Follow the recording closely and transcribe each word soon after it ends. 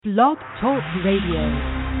Blog Talk Radio.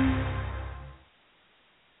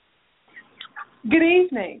 Good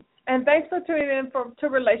evening, and thanks for tuning in to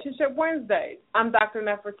Relationship Wednesdays. I'm Dr.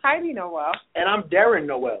 Nefertiti Nowell. And I'm Darren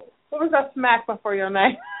Nowell. What was that smack before your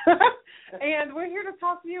name? And we're here to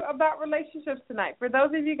talk to you about relationships tonight. For those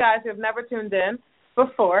of you guys who have never tuned in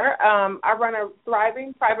before, I run a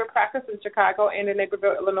thriving private practice in Chicago and in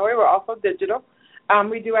Naperville, Illinois. We're also digital.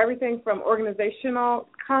 We do everything from organizational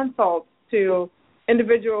consults to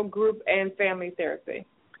individual, group, and family therapy.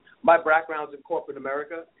 My background's in Coporate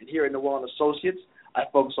America, and here at Nowell & Associates, I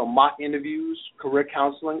focus on mock interviews, career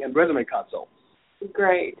counseling, and resume consults.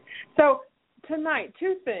 Great. So tonight,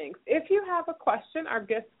 two things. If you have a question, our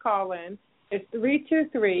guest call in is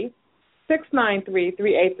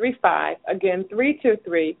 323-693-3835. Again,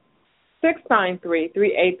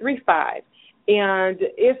 323-693-3835. And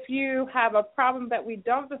if you have a problem that we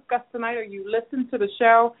don't discuss tonight, or you listen to the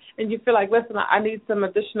show and you feel like, listen, I need some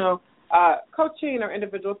additional coaching or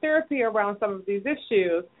individual therapy around some of these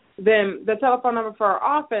issues, then the telephone number for our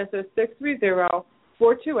office is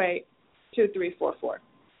 630-428-2344.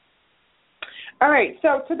 All right,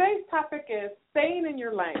 so today's topic is staying in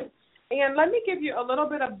your lane. And let me give you a little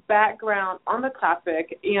bit of background on the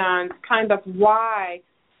topic and kind of why,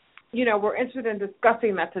 we're interested in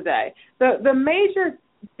discussing that today. The major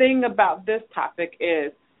thing about this topic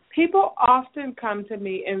is people often come to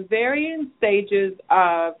me in varying stages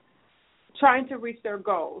of trying to reach their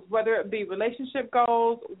goals, whether it be relationship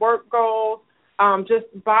goals, work goals, just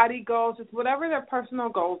body goals, just whatever their personal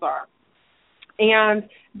goals are. And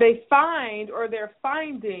they they're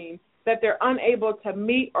finding that they're unable to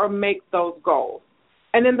meet or make those goals.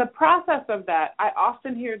 And in the process of that, I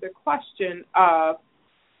often hear the question of,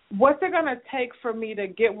 what's it going to take for me to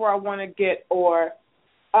get where I want to get, or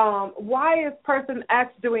why is person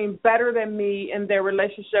X doing better than me in their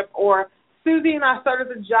relationship, or Susie and I started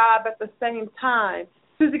the job at the same time.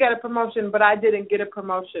 Susie got a promotion, but I didn't get a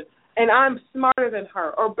promotion. And I'm smarter than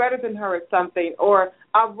her or better than her at something, or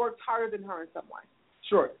I've worked harder than her in some way.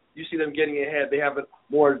 Sure. You see them getting ahead. They have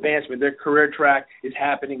more advancement. Their career track is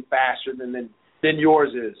happening faster than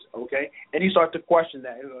yours is, okay? And you start to question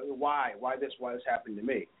that. Why? Why this happening to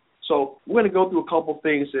me? So we're going to go through a couple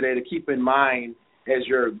things today to keep in mind as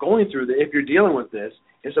you're going through this. If you're dealing with this,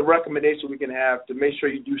 it's a recommendation we can have to make sure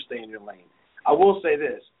you do stay in your lane. I will say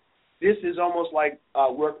this. This is almost like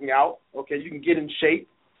working out, okay? You can get in shape,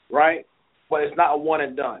 right? But it's not a one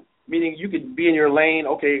and done, meaning you can be in your lane.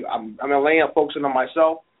 Okay, I'm in a lane, I'm focusing on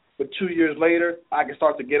myself, but 2 years later, I can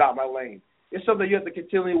start to get out my lane. It's something you have to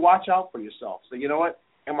continually watch out for yourself. So you know what?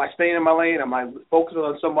 Am I staying in my lane? Am I focusing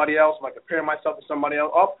on somebody else? Am I comparing myself to somebody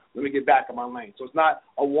else? Oh, let me get back in my lane. So it's not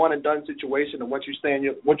a one and done situation. And once you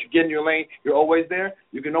get in your lane, you're always there.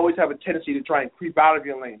 You can always have a tendency to try and creep out of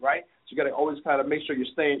your lane, right? So you got to always kind of make sure you're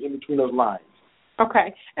staying in between those lines.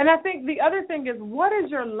 Okay. And I think the other thing is, what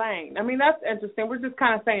is your lane? I mean, that's interesting. We're just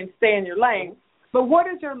kind of saying stay in your lane. But what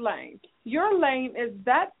is your lane? Your lane is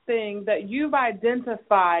that thing that you've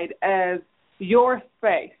identified as your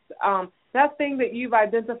space. That thing that you've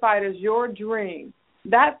identified as your dream,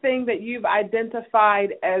 that thing that you've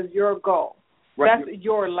identified as your goal, right. That's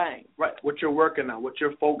your lane. Right, what you're working on, what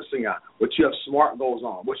you're focusing on, what you have SMART goals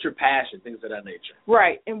on, what's your passion, things of that nature.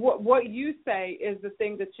 Right, and what you say is the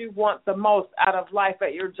thing that you want the most out of life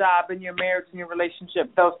at your job, in your marriage, in your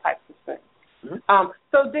relationship, those types of things. Mm-hmm.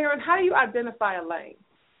 So, Darren, how do you identify a lane?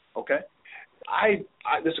 Okay,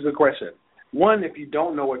 this is a good question. One, if you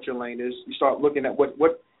don't know what your lane is, you start looking at what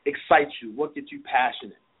excites you, what gets you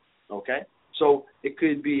passionate, okay? So it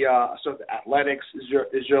could be sort of athletics is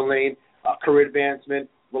your lane, career advancement,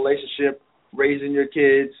 relationship, raising your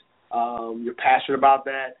kids, you're passionate about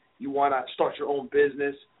that, you want to start your own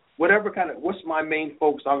business, whatever what's my main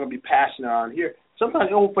focus I'm going to be passionate on here. Sometimes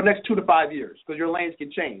for the next 2 to 5 years, because your lanes can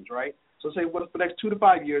change, right? So say, for the next 2 to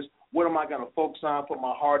 5 years, what am I going to focus on, put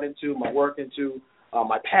my heart into, my work into,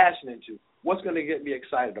 my passion into? What's going to get me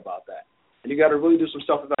excited about that? And you got to really do some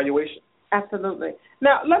self-evaluation. Absolutely.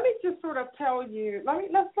 Now, let me just sort of tell you,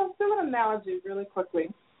 let's do an analogy really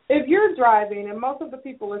quickly. If you're driving, and most of the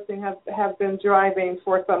people listening have been driving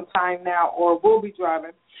for some time now or will be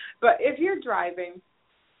driving, but if you're driving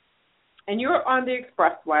and you're on the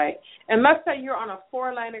expressway, and let's say you're on a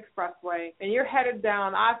 4-lane expressway and you're headed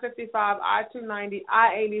down I-55, I-290,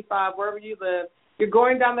 I-85, wherever you live, you're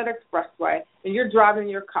going down that expressway and you're driving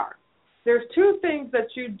your car. There's 2 things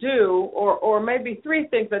that you do, or maybe 3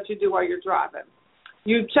 things that you do while you're driving.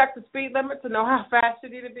 You check the speed limit to know how fast you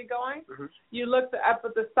need to be going. Mm-hmm. You look up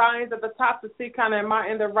at the signs at the top to see kind of am I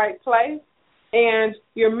in the right place, and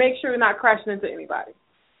you make sure you're not crashing into anybody.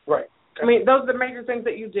 Right. I mean, those are the major things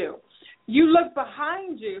that you do. you look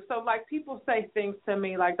behind you. So, like, people say things to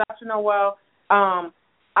me like, Dr. Nowell,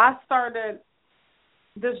 I started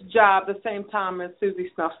this job the same time as Susie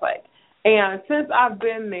Snowflake. And since I've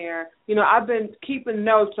been there, you know, I've been keeping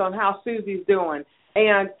notes on how Susie's doing.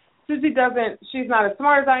 And Susie she's not as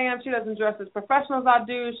smart as I am. She doesn't dress as professional as I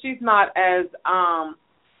do. She's not as,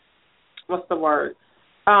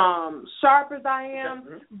 sharp as I am.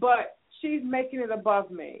 Mm-hmm. But she's making it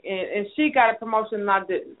above me. And she got a promotion and I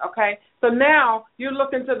didn't, okay? So now you're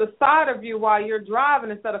looking to the side of you while you're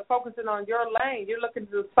driving instead of focusing on your lane. You're looking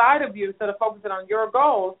to the side of you instead of focusing on your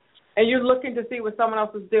goals. And you're looking to see what someone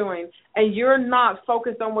else is doing, and you're not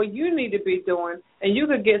focused on what you need to be doing, and you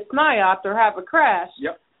could get sniped or have a crash.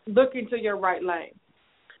 Yep. Looking to your right lane.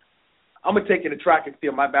 I'm going to take you to track and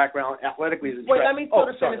field. My background athletically is in Wait, track. let me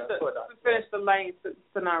finish the lane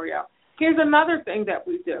scenario. Here's another thing that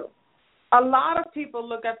we do. A lot of people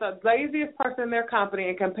look at the laziest person in their company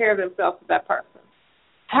and compare themselves to that person.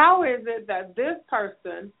 How is it that this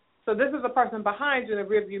person, so this is a person behind you in the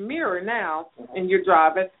rearview mirror now, and you're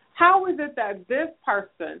driving, how is it that this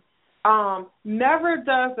person never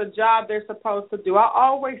does the job they're supposed to do? I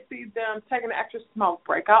always see them taking an extra smoke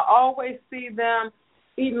break. I always see them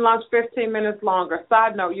eating lunch 15 minutes longer.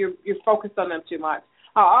 Side note, you're focused on them too much.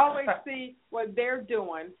 I always see what they're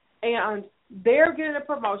doing, and they're getting a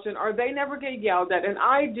promotion, or they never get yelled at, and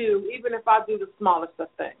I do, even if I do the smallest of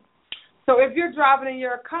things. So if you're driving in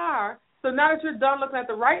your car, so now that you're done looking at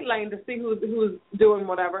the right lane to see who's doing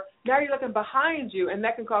whatever, now you're looking behind you, and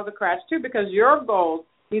that can cause a crash too because your goals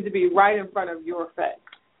need to be right in front of your face.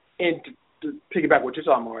 And to piggyback what you're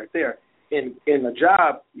talking about right there, in a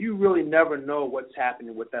job, you really never know what's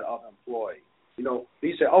happening with that other employee. You know,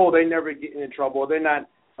 you say, oh, they never get in trouble, they're not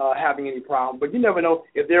having any problem, but you never know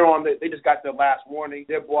if they're they just got their last warning,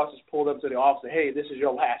 their boss has pulled up to the office and say, hey, this is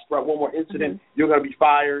your last, right? One more incident, you're going to be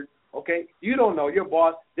fired. Okay, you don't know their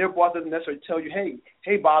boss doesn't necessarily tell you,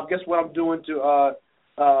 hey, Bob, guess what I'm doing to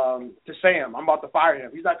Sam? I'm about to fire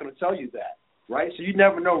him. He's not going to tell you that, right? So you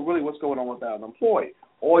never know really what's going on with that employee.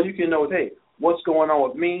 All you can know is, hey, what's going on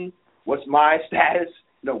with me? What's my status?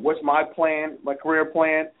 You know, what's my plan, my career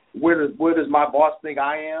plan? Where does my boss think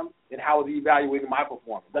I am, and how is he evaluating my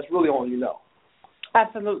performance? That's really all you know.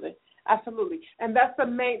 Absolutely, and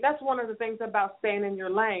that's one of the things about staying in your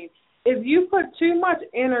lane. If you put too much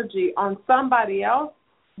energy on somebody else,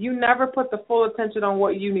 you never put the full attention on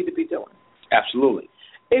what you need to be doing. Absolutely.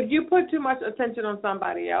 If you put too much attention on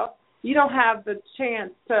somebody else, you don't have the chance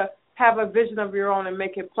to have a vision of your own and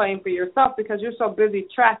make it plain for yourself because you're so busy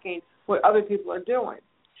tracking what other people are doing.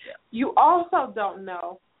 Yeah. You also don't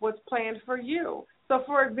know what's planned for you. So,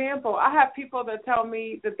 for example, I have people that tell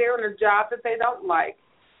me that they're in a job that they don't like.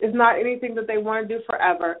 It's not anything that they want to do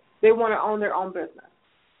forever. They want to own their own business.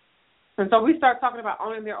 And so we start talking about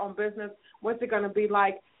owning their own business, what's it going to be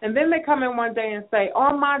like. And then they come in one day and say,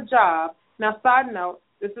 on my job, now side note,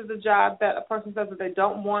 this is a job that a person says that they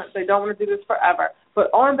don't want to do this forever. But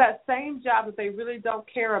on that same job that they really don't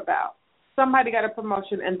care about, somebody got a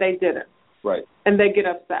promotion and they didn't. Right. And they get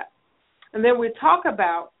upset. And then we talk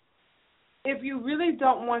about if you really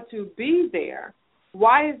don't want to be there,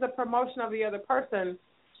 why is the promotion of the other person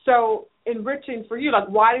so enriching for you? Like,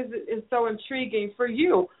 why is it so intriguing for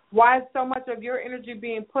you? Why is so much of your energy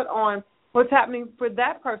being put on what's happening for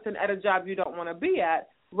that person at a job you don't want to be at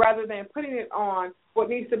rather than putting it on what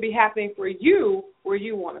needs to be happening for you where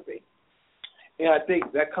you want to be? And I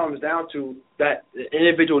think that comes down to that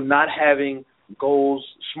individual not having goals,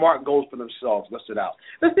 smart goals for themselves listed out.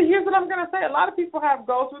 But see, here's what I'm going to say. A lot of people have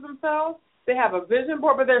goals for themselves. They have a vision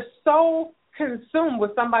board, but they're so consumed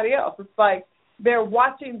with somebody else. It's like they're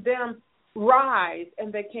watching them rise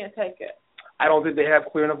and they can't take it. I don't think they have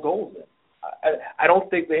clear enough goals then. I don't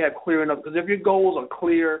think they have clear enough, because if your goals are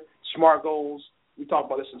clear, smart goals, we talked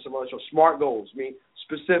about this in some other shows, smart goals mean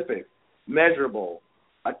specific, measurable,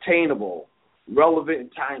 attainable, relevant,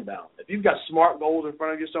 and time-bound. If you've got smart goals in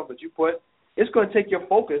front of yourself that you put, it's going to take your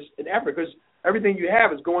focus and effort because everything you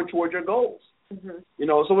have is going towards your goals. Mm-hmm. You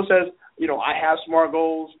know, someone says, you know, I have smart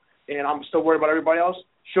goals and I'm still worried about everybody else.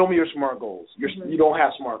 Show me your smart goals. You don't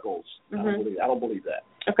have smart goals. Mm-hmm. I don't believe that.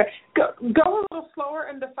 Okay. Go a little slower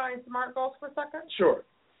and define SMART goals for a second. Sure.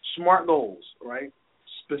 SMART goals, right?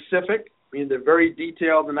 Specific, meaning they're very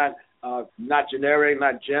detailed and not generic,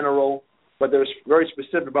 not general, but they're very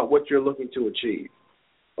specific about what you're looking to achieve.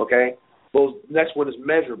 Okay? Those next one is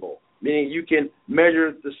measurable, meaning you can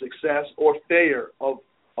measure the success or failure of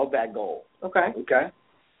that goal. Okay. Okay?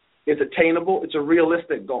 It's attainable. It's a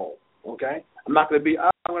realistic goal. Okay? I'm going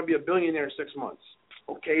to be a billionaire in 6 months.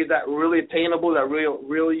 Okay, is that really attainable? Is that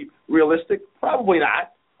really realistic? Probably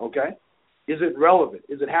not. Okay, Is it relevant?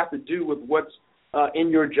 Does it have to do with what's in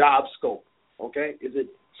your job scope? Okay? Is it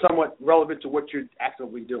somewhat relevant to what you're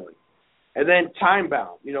actively doing? And then time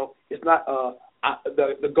bound. It's not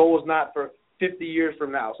the goal is not for 50 years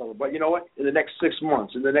from now, but you know what? In the next 6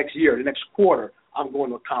 months, in the next year, the next quarter, I'm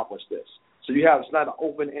going to accomplish this. So it's not an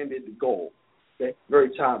open-ended goal. Okay? Very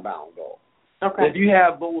time-bound goal. Okay. If you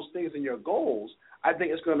have those things in your goals, I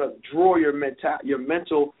think it's going to draw your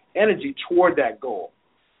mental energy toward that goal.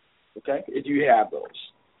 Okay? If you have those.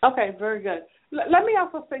 Okay, very good. Let me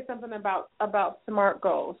also say something about SMART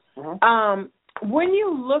goals. When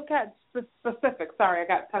you look at specific, sorry, I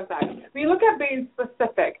got tongue-tied. When you look at being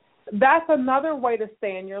specific, that's another way to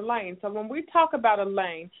stay in your lane. So when we talk about a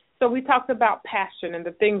lane, so we talked about passion and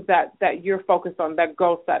the things that you're focused on, that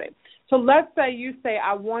goal setting. So let's say you say,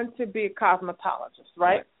 I want to be a cosmetologist,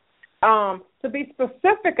 right? To be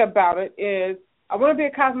specific about it is, I want to be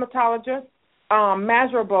a cosmetologist,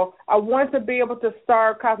 measurable. I want to be able to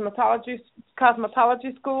start cosmetology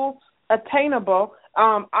school, attainable.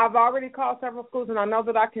 I've already called several schools, and I know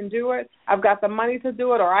that I can do it. I've got the money to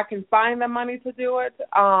do it, or I can find the money to do it.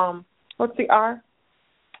 What's the R?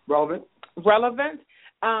 Relevant.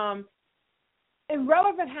 And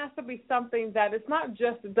relevant has to be something that it's not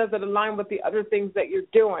just does it align with the other things that you're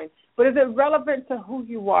doing, but is it relevant to who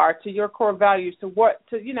you are, to your core values, is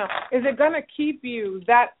it going to keep you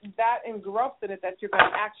that engrossed in it that you're going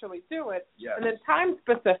to actually do it? Yes. And then time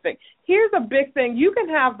specific. Here's a big thing. You can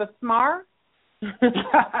have the SMAR,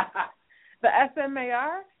 the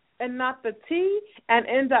SMAR, and not the T, and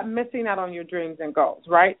end up missing out on your dreams and goals,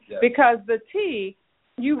 right? Yes. Because the T,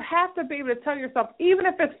 you have to be able to tell yourself, even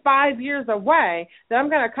if it's 5 years away, that I'm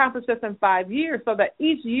going to accomplish this in 5 years, so that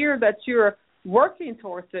each year that you're working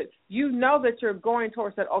towards it, you know that you're going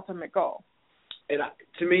towards that ultimate goal. And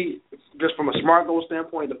to me, just from a SMART goal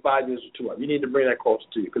standpoint, the 5 years is too much. You need to bring that closer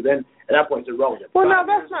to you, because then at that point it's irrelevant. Well, no,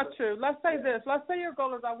 that's not true. Let's say this. Let's say your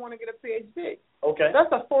goal is I want to get a PhD. Okay.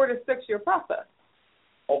 That's a 4 to 6 year process.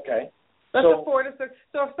 Okay. That's a 4 to 6.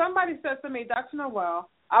 So if somebody says to me, Dr. Nowell,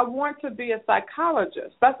 I want to be a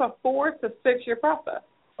psychologist, that's a 4 to 6 year process.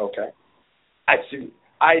 Okay. I see.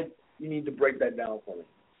 You need to break that down for me.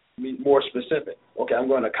 Be more specific. Okay, I'm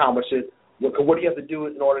going to accomplish it. What do you have to do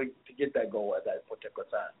in order to get that goal at that particular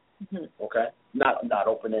time? Mm-hmm. Okay, not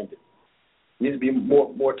open ended. Needs to be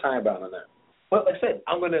more time bound on that. But like I said,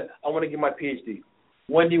 I want to get my PhD.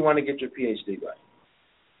 When do you want to get your PhD, right?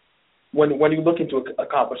 When are you looking to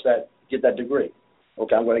accomplish that? Get that degree.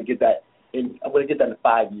 Okay, I'm going to get that in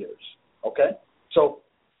 5 years. Okay, so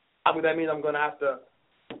that means I'm going to have to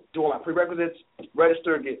do all my prerequisites,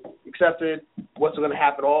 register, get accepted. What's going to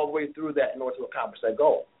happen all the way through that in order to accomplish that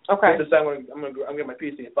goal? Okay. If I'm going to get my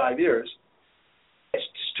PhD in 5 years, it's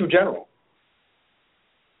too general.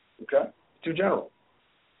 Okay, too general.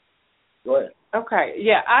 Go ahead. Okay,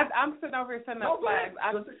 yeah, I'm sitting over here setting up flags.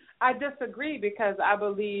 I disagree, because I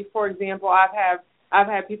believe, for example, I've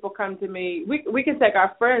had people come to me. We can take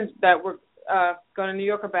our friends that we're going to New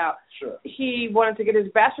York about. Sure. He wanted to get his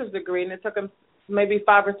bachelor's degree, and it took him maybe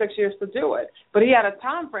 5 or 6 years to do it. But he had a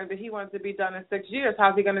time frame that he wanted to be done in 6 years.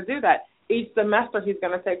 How's he going to do that? Each semester he's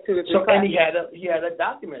going to take 2 to 3 classes. And he had it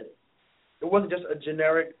documented. It wasn't just a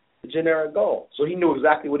generic goal. So he knew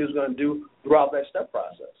exactly what he was going to do throughout that step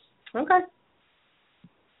process.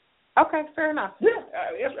 Okay, fair enough. Yeah,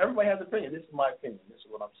 everybody has an opinion. This is my opinion. This is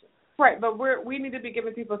what I'm saying. Right, but we need to be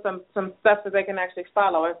giving people some steps that they can actually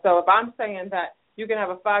follow. And so if I'm saying that you can have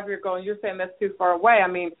a 5-year goal and you're saying that's too far away, I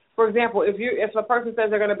mean, for example, if a person says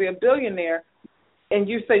they're going to be a billionaire and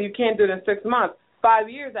you say you can't do it in 6 months, 5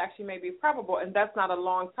 years actually may be probable, and that's not a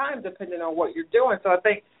long time depending on what you're doing. So I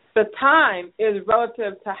think the time is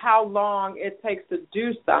relative to how long it takes to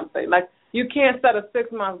do something. Like, you can't set a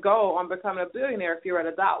 6-month goal on becoming a billionaire if you're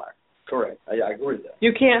at $1. Correct. I agree with that.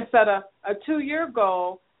 You can't set a 2-year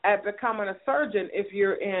goal at becoming a surgeon if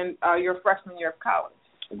you're in your freshman year of college.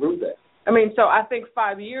 I agree with that. I mean, so I think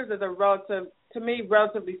 5 years is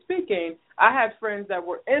relatively speaking, I had friends that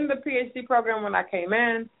were in the PhD program when I came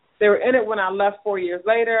in. They were in it when I left 4 years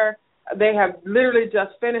later. They have literally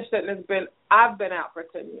just finished it, and I've been out for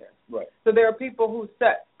 10 years. Right. So there are people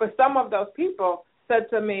but some of those people said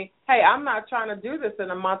to me, hey, I'm not trying to do this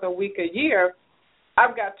in a month, a week, a year.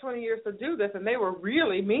 I've got 20 years to do this, and they were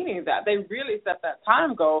really meaning that. They really set that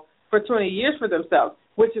time goal for 20 years for themselves,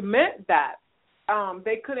 which meant that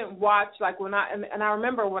they couldn't watch, like when I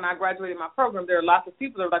remember when I graduated my program, there were lots of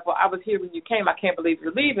people that were like, well, I was here when you came. I can't believe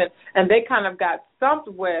you're leaving. And they kind of got stumped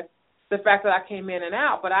with the fact that I came in and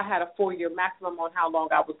out, but I had a 4-year maximum on how long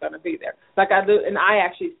I was going to be there. Like I do, and I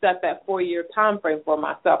actually set that 4-year time frame for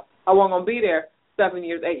myself. I wasn't going to be there 7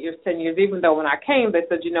 years, 8 years, 10 years, even though when I came, they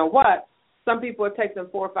said, you know what? Some people, it takes them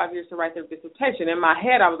 4 or 5 years to write their dissertation. In my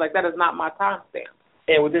head, I was like, that is not my time stamp.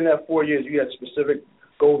 And within that 4 years, you had a specific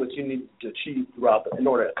goal that you need to achieve in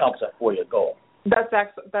order to accomplish that 4-year goal.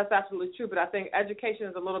 That's absolutely true, but I think education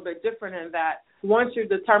is a little bit different in that once you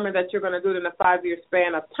determine that you're going to do it in a 5-year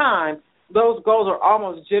span of time, those goals are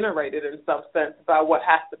almost generated in some sense by what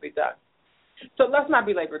has to be done. So let's not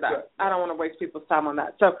belabor that. Right. I don't want to waste people's time on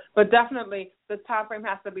that. So, but definitely the time frame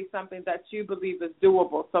has to be something that you believe is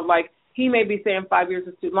doable. So like he may be saying 5 years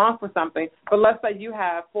is too long for something, but let's say you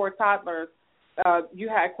have 4 toddlers, you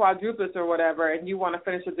had quadruplets or whatever, and you want to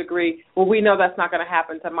finish a degree. Well, we know that's not going to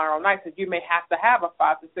happen tomorrow night, so you may have to have a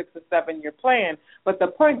 5 to 6 or 7 year plan. But the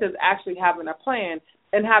point is actually having a plan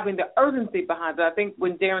and having the urgency behind it. I think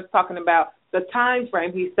when Darren's talking about the time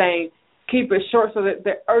frame, he's saying keep it short so that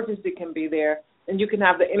the urgency can be there and you can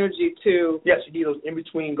have the energy to. Yes, you need those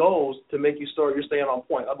in-between goals to make you start, you're staying on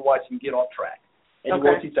point. Otherwise, you can get off track. And you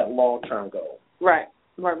won't teach that long-term goal. Right.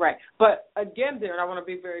 But again, Darren, I want to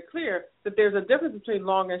be very clear that there's a difference between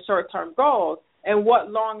long and short-term goals and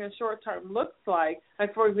what long and short-term looks like.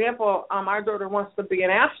 Like, for example, our daughter wants to be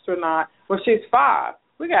an astronaut. Well, she's 5.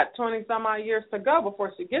 We got 20-some-odd years to go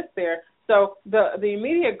before she gets there. So the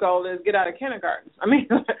immediate goal is get out of kindergarten. I mean,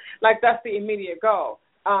 like that's the immediate goal.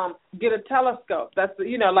 Get a telescope. That's,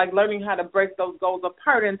 like learning how to break those goals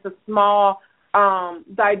apart into small,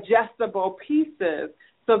 digestible pieces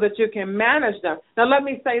so that you can manage them. Now, let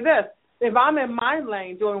me say this. If I'm in my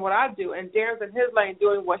lane doing what I do and Darren's in his lane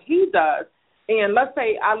doing what he does, and let's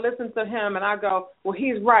say I listen to him and I go, well,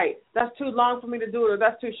 he's right. That's too long for me to do it or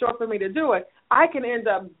that's too short for me to do it. I can end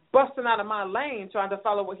up busting out of my lane trying to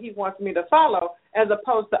follow what he wants me to follow as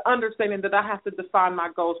opposed to understanding that I have to define my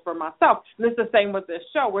goals for myself. And it's the same with this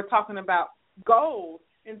show. We're talking about goals.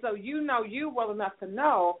 And so you well enough to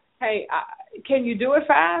know, hey, can you do it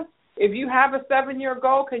fast? If you have a 7-year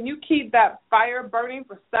goal, can you keep that fire burning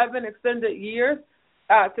for 7 extended years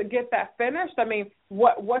to get that finished? I mean,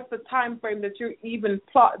 what's the time frame that you're even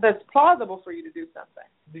that's plausible for you to do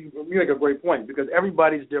something? You make a great point because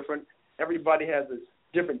everybody's different. Everybody has this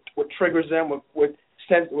different what triggers them, what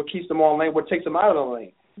keeps them on lane, what takes them out of the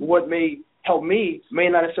lane. What may help me may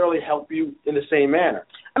not necessarily help you in the same manner.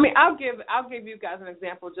 I mean, I'll give you guys an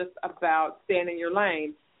example just about staying in your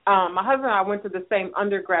lane. My husband and I went to the same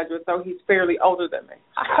undergraduate, though he's fairly older than me.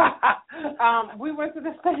 We went to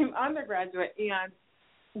the same undergraduate, and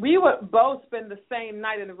we would both spend the same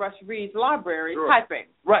night in the Rush Reed's library typing.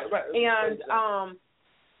 Right. And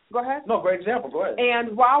go ahead. No, great example. Go ahead.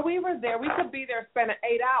 And while we were there, we could be there spending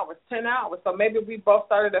 8 hours, 10 hours. So maybe we both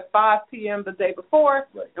started at 5 p.m. the day before,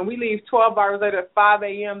 and we leave 12 hours later at 5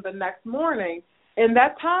 a.m. the next morning. In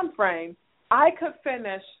that time frame, I could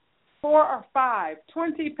finish 4 or 5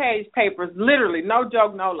 20-page papers, literally, no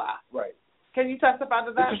joke, no lie. Right. Can you testify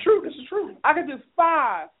to that? This is true. I could do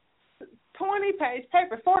 5 20-page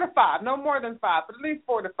papers, 4 to 5, no more than 5, but at least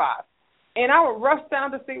 4 to 5. And I would rush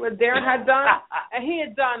down to see what Darren had done, and he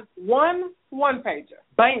had done one-pager.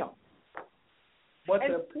 Bam. But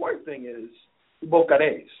the important thing is we both got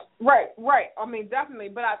A's. Right. I mean, definitely.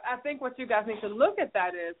 But I think what you guys need to look at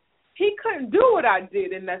that is he couldn't do what I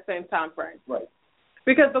did in that same time frame. Right.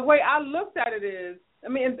 Because the way I looked at it is, I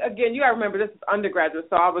mean, again, you got to remember this is undergraduate,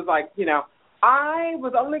 so I was like, I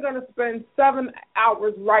was only going to spend 7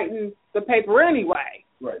 hours writing the paper anyway.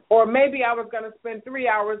 Right. Or maybe I was going to spend 3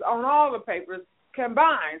 hours on all the papers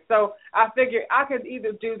combined. So I figured I could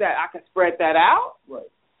either do that, I could spread that out, right,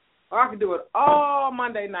 or I could do it all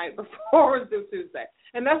Monday night before it was due Tuesday.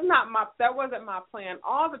 And that wasn't my plan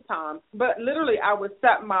all the time. But literally, I would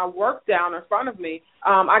set my work down in front of me.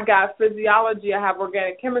 I got physiology, I have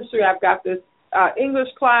organic chemistry, I've got this English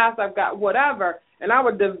class, I've got whatever, and I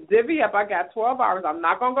would divvy up. I got 12 hours. I'm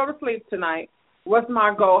not going to go to sleep tonight. What's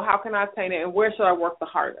my goal? How can I attain it? And where should I work the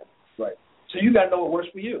hardest? Right. So you got to know what works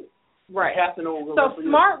for you. Right. You have to know what works for you. So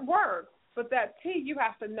smart work, but that T, you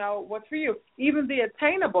have to know what's for you. Even the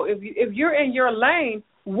attainable. If you're in your lane,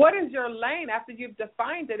 what is your lane after you've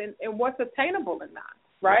defined it, and what's attainable and not,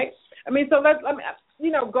 right? I mean, so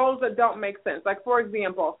goals that don't make sense. Like, for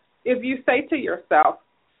example, if you say to yourself,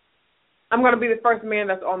 I'm going to be the first man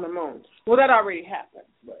that's on the moon. Well, that already happened.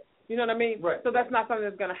 Right. You know what I mean? Right. So that's not something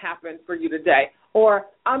that's going to happen for you today. Or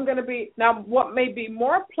I'm going to be, now what may be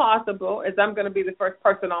more plausible is I'm going to be the first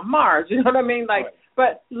person on Mars. You know what I mean? Like, right.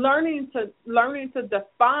 But learning to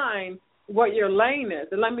define what your lane is.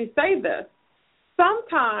 And let me say this.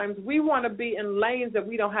 Sometimes we want to be in lanes that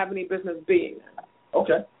we don't have any business being in.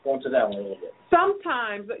 Okay. Go into that one a little bit.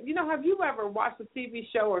 Sometimes, have you ever watched a TV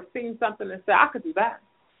show or seen something and said, I could do that?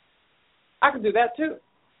 I could do that too.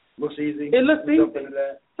 Looks easy. It looks easy. Jump into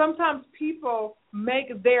that. Sometimes people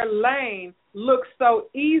make their lane look so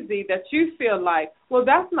easy that you feel like, well,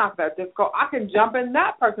 that's not that difficult. I can jump in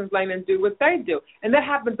that person's lane and do what they do. And that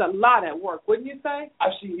happens a lot at work, wouldn't you say?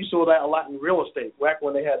 You saw that a lot in real estate. Back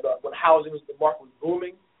when they had when housing the market was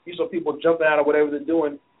booming, you saw people jumping out of whatever they're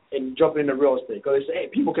doing and jumping into real estate because they say, hey,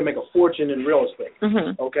 people can make a fortune in real estate.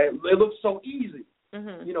 Mm-hmm. Okay, it looks so easy.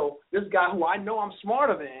 Mm-hmm. You know, this guy who I know I'm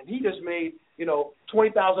smarter than, he just made,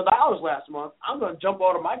 $20,000 last month. I'm going to jump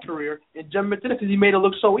out of my career and jump into it because he made it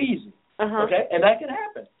look so easy. Uh-huh. Okay, and that can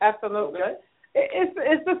happen. Absolutely. Okay.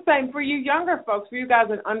 It's the same for you younger folks, for you guys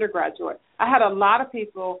in undergraduate. I had a lot of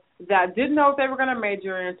people that didn't know what they were going to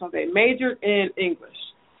major in, so they majored in English,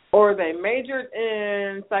 or they majored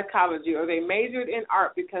in psychology, or they majored in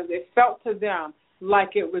art because it felt to them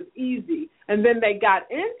like it was easy. And then they got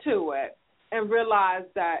into it and realized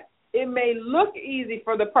that it may look easy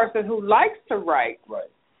for the person who likes to write, right,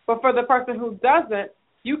 but for the person who doesn't,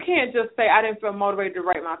 you can't just say, I didn't feel motivated to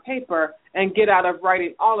write my paper and get out of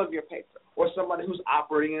writing all of your paper. Or somebody who's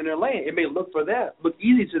operating in their lane. It may look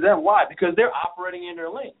easy to them. Why? Because they're operating in their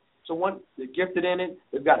lane. So one, they're gifted in it,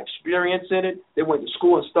 they've got experience in it, they went to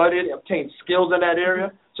school and studied, obtained skills in that area.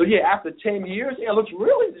 Mm-hmm. So, after 10 years, it looks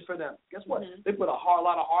real easy for them. Guess what? Mm-hmm. They put a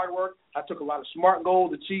lot of hard work. I took a lot of SMART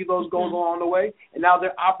goals, achieved those goals along the way, and now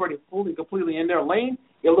they're operating completely in their lane.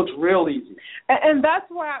 It looks real easy. And that's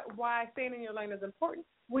why staying in your lane is important.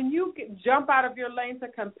 When you jump out of your lane to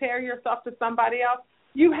compare yourself to somebody else,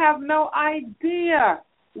 you have no idea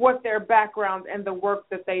what their background and the work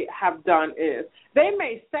that they have done is. They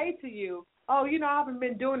may say to you, oh, I haven't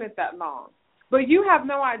been doing it that long. But you have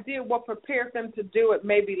no idea what prepares them to do it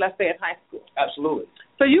maybe, let's say, in high school. Absolutely.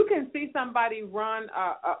 So you can see somebody run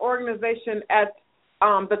an organization at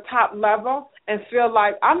the top level and feel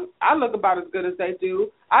like I look about as good as they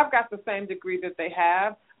do. I've got the same degree that they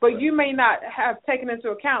have. But you may not have taken into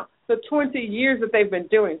account the 20 years that they've been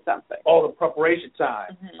doing something. All the preparation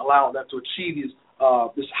time allowing them to achieve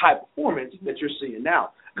this high performance that you're seeing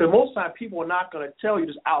now. Because most times people are not going to tell you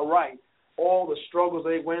just outright all the struggles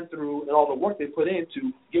they went through and all the work they put in to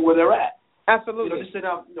get where they're at. Absolutely. Just sit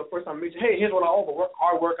down, first time I meet you, hey, here's all the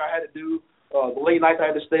hard work I had to do, the late nights I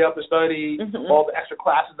had to stay up and study, all the extra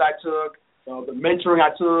classes I took, the mentoring I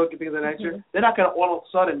took, and things of that nature. They're not going to all of a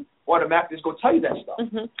sudden automatically just go tell you that stuff,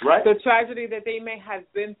 right? The tragedy that they may have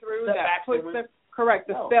been through that puts them, correct,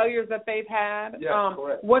 the failures that they've had,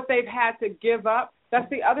 what they've had to give up. That's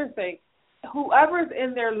the other thing. Whoever's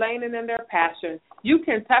in their lane and in their passion, you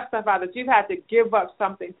can testify that you've had to give up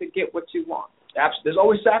something to get what you want. Absolutely. There's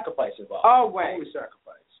always sacrifice involved. Always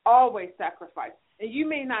sacrifice. Always sacrifice. And you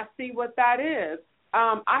may not see what that is.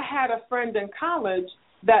 I had a friend in college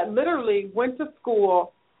that literally went to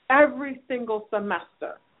school every single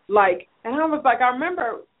semester. And I was like, I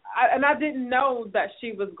remember, I didn't know that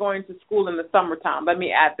she was going to school in the summertime. Let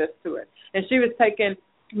me add this to it. And she was taking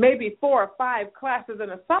maybe 4 or 5 classes in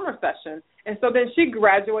a summer session. And so then she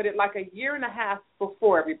graduated like a year and a half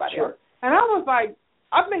before everybody else. And I was like,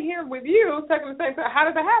 I've been here with you taking the same thing. How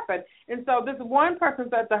did that happen? And so this one person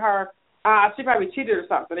said to her, she probably cheated or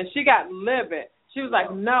something. And she got livid. She was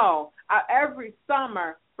like, no, every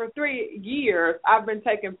summer for 3 years, I've been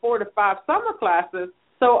taking 4 to 5 summer classes.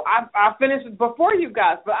 So I finished before you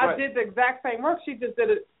guys, but I did the exact same work. She just did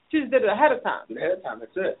it. She just did it ahead of time. Ahead of time,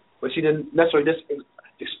 that's it. But she didn't necessarily just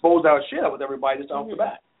expose our shit with everybody just off the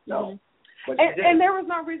bat. No. And there was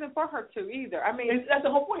no reason for her to either. I mean, that's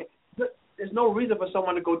the whole point. There's no reason for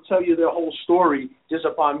someone to go tell you their whole story just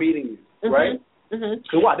upon meeting you, right?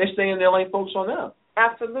 Because why? They're staying in their lane, focus on them.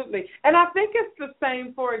 Absolutely. And I think it's the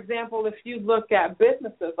same, for example, if you look at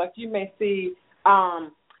businesses, like you may see,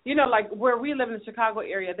 like where we live in the Chicago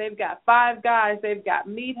area, they've got Five Guys, they've got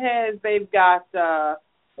Meatheads, they've got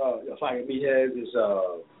Five Meatheads is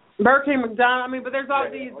Burger King, McDonald's. I mean, but there's all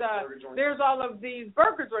these there's all of these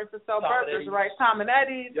burger joints that sell burgers, right? Tom and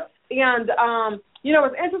Eddie's. Yep. And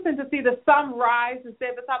it's interesting to see the sum rise and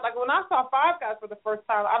stay at the top. Like when I saw Five Guys for the first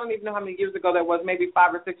time, I don't even know how many years ago that was, maybe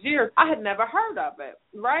 5 or 6 years. I had never heard of it,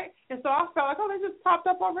 right? And so I felt like, they just popped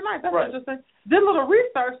up overnight. That's interesting. Did a little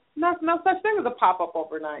research. No such thing as a pop up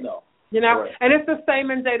overnight. No. And it's the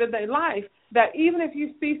same in day-to-day life, that even if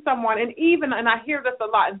you see someone, and I hear this a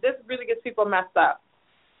lot, and this really gets people messed up,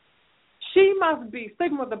 she must be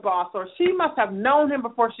sleeping with the boss, or she must have known him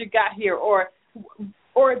before she got here, or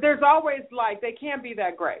there's always they can't be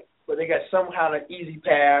that great. But they got some kind of easy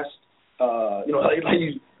pass, like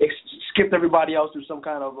you skipped everybody else through some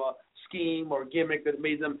kind of scheme or gimmick that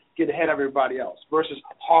made them get ahead of everybody else versus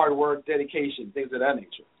hard work, dedication, things of that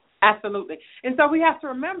nature. Absolutely. And so we have to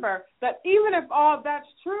remember that even if all that's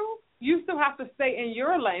true, you still have to stay in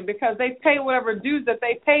your lane because they pay whatever dues that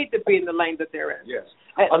they paid to be in the lane that they're in. Yes.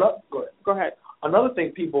 Go ahead. Another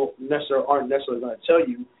thing people aren't necessarily going to tell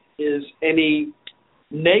you is any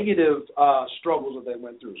negative struggles that they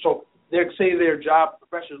went through. So they say their job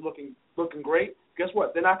profession is looking great. Guess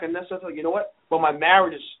what? They're not going to necessarily, you know what? Well, my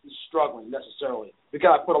marriage is struggling necessarily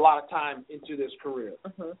because I put a lot of time into this career,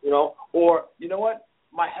 you know? Or, you know what?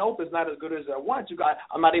 My health is not as good as I want to.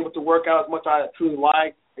 I'm not able to work out as much as I truly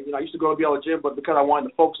like. You know, I used to go to the gym, but because I wanted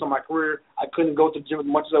to focus on my career, I couldn't go to the gym as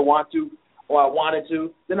much as I wanted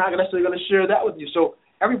to. They're not necessarily going to share that with you. So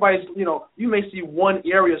everybody's, you know, you may see one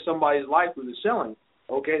area of somebody's life where they're selling,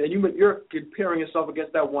 okay, and you're comparing yourself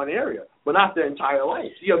against that one area, but not their entire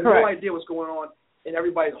life. You have no idea what's going on in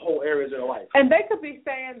everybody's whole areas of their life. And they could be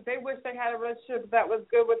saying they wish they had a relationship that was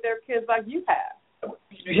good with their kids like you have.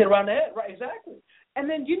 You hit around the head, right? Exactly. And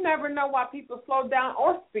then you never know why people slow down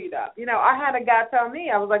or speed up. You know, I had a guy tell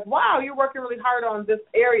me, I was like, wow, you're working really hard on this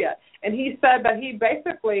area. And he said that he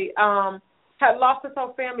basically had lost his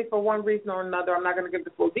whole family for one reason or another. I'm not going to give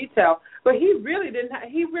the full detail. But he really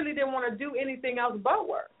didn't want to do anything else but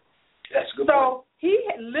work. That's a good So point. he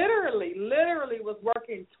literally was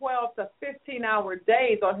working 12 to 15-hour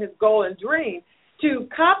days on his goal and dream to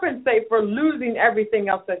compensate for losing everything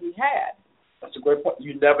else that he had. That's a great point.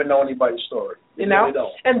 You never know anybody's story. You know? Really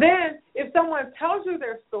don't. And then if someone tells you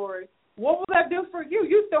their story, what will that do for you?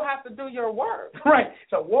 You still have to do your work. Right.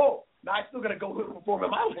 So, whoa, now I'm still going to go perform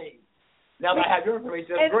in my lane. Now that I have your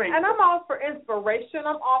information, that's great. And I'm all for inspiration.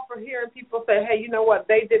 I'm all for hearing people say, hey, you know what,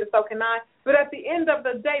 they did it, so can I. But at the end of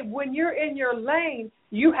the day, when you're in your lane,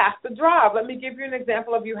 you have to drive. Let me give you an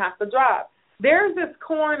example of you have to drive. There's this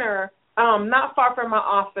corner not far from my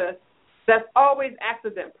office that's always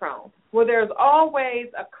accident prone, where there's always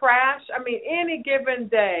a crash. I mean, any given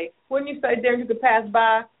day, when you say, Darren, you could pass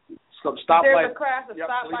by, there's a crash, a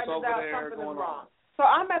stoplight is out, something is wrong. So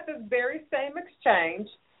I'm at this very same exchange,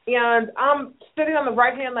 and I'm sitting on the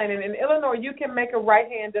right-hand lane. And in Illinois, you can make a right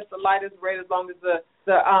hand if the light is red as long as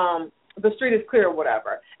the street is clear or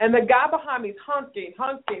whatever. And the guy behind me is honking.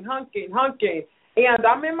 And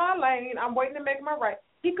I'm in my lane. I'm waiting to make my right.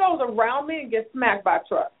 He goes around me and gets smacked by a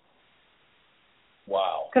truck.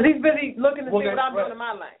 Wow. Because he's busy looking to see what I'm doing in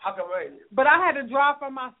my lane. How come, right? But I had to drive for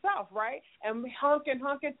myself, right? And honking.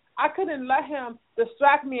 I couldn't let him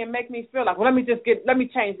distract me and make me feel like, well, let me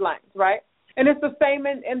change lanes, right? And it's the same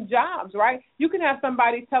in jobs, right? You can have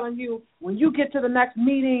somebody telling you, when you get to the next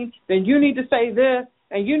meeting, then you need to say this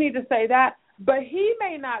and you need to say that. But he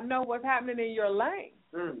may not know what's happening in your lane.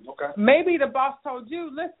 Okay. Maybe the boss told you,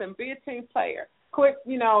 listen, be a team player. Quit,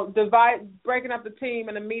 breaking up the team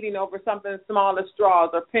in a meeting over something as small as straws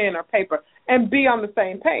or pen or paper, and be on the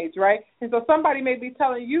same page, right? And so somebody may be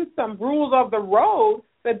telling you some rules of the road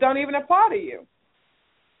that don't even apply to you.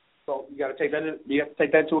 So you got to take that. You have to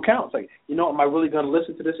take that into account. It's like, am I really going to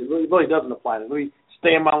listen to this? It really doesn't apply to me. Let me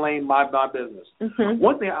stay in my lane, my business. Mm-hmm.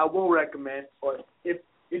 One thing I will recommend, or if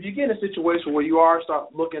you get in a situation where you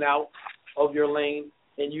start looking out of your lane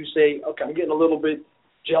and you say, okay, I'm getting a little bit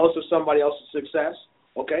jealous of somebody else's success,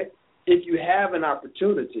 okay? If you have an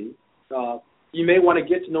opportunity, you may want to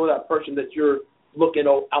get to know that person that you're looking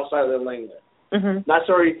outside of their lane there. Mm-hmm. Not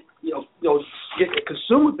sorry, get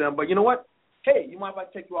consumed with them, but you know what? Hey, you mind if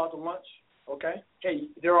I take you out to lunch? Okay? Hey,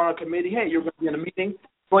 they're on a committee. Hey, you're going to be in a meeting.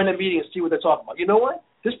 Join the meeting and see what they're talking about. You know what?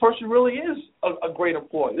 This person really is a great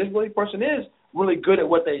employee. This person is really good at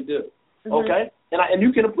what they do. Mm-hmm. Okay? And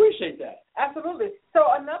you can appreciate that. Absolutely. So,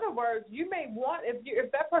 in other words, you may want,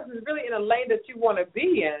 if that person is really in a lane that you want to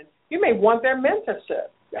be in, you may want their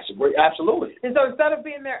mentorship. That's absolutely. And so instead of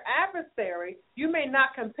being their adversary, you may not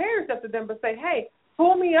compare yourself to them, but say, hey,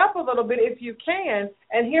 pull me up a little bit if you can,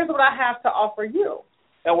 and here's what I have to offer you.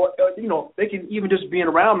 And, they can even just being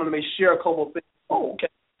around them, they may share a couple of things. Oh, okay.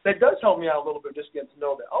 That does help me out a little bit, just getting to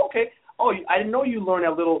know that. Okay. Oh, I didn't know you learned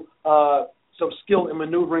that little some skill in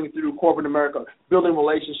maneuvering through corporate America, building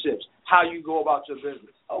relationships, how you go about your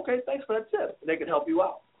business. Okay, thanks for that tip. They can help you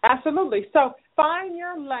out. Absolutely. So find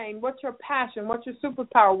your lane. What's your passion? What's your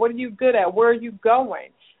superpower? What are you good at? Where are you going?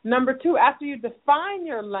 Number 2, after you define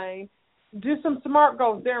your lane, do some SMART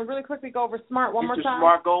goals. Darren, really quickly go over SMART one more time.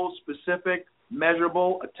 SMART goals: specific,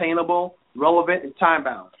 measurable, attainable, relevant, and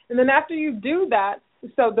time-bound. And then after you do that,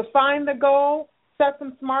 so define the goal, set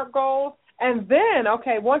some SMART goals, and then,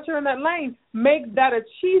 once you're in that lane, make that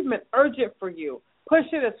achievement urgent for you. Push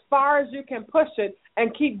it as far as you can push it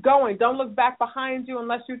and keep going. Don't look back behind you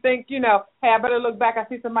unless you think, hey, I better look back. I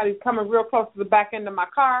see somebody coming real close to the back end of my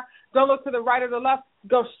car. Don't look to the right or the left.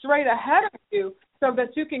 Go straight ahead of you so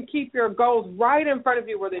that you can keep your goals right in front of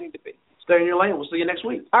you where they need to be. Stay in your lane. We'll see you next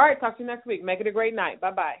week. All right. Talk to you next week. Make it a great night.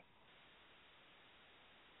 Bye-bye.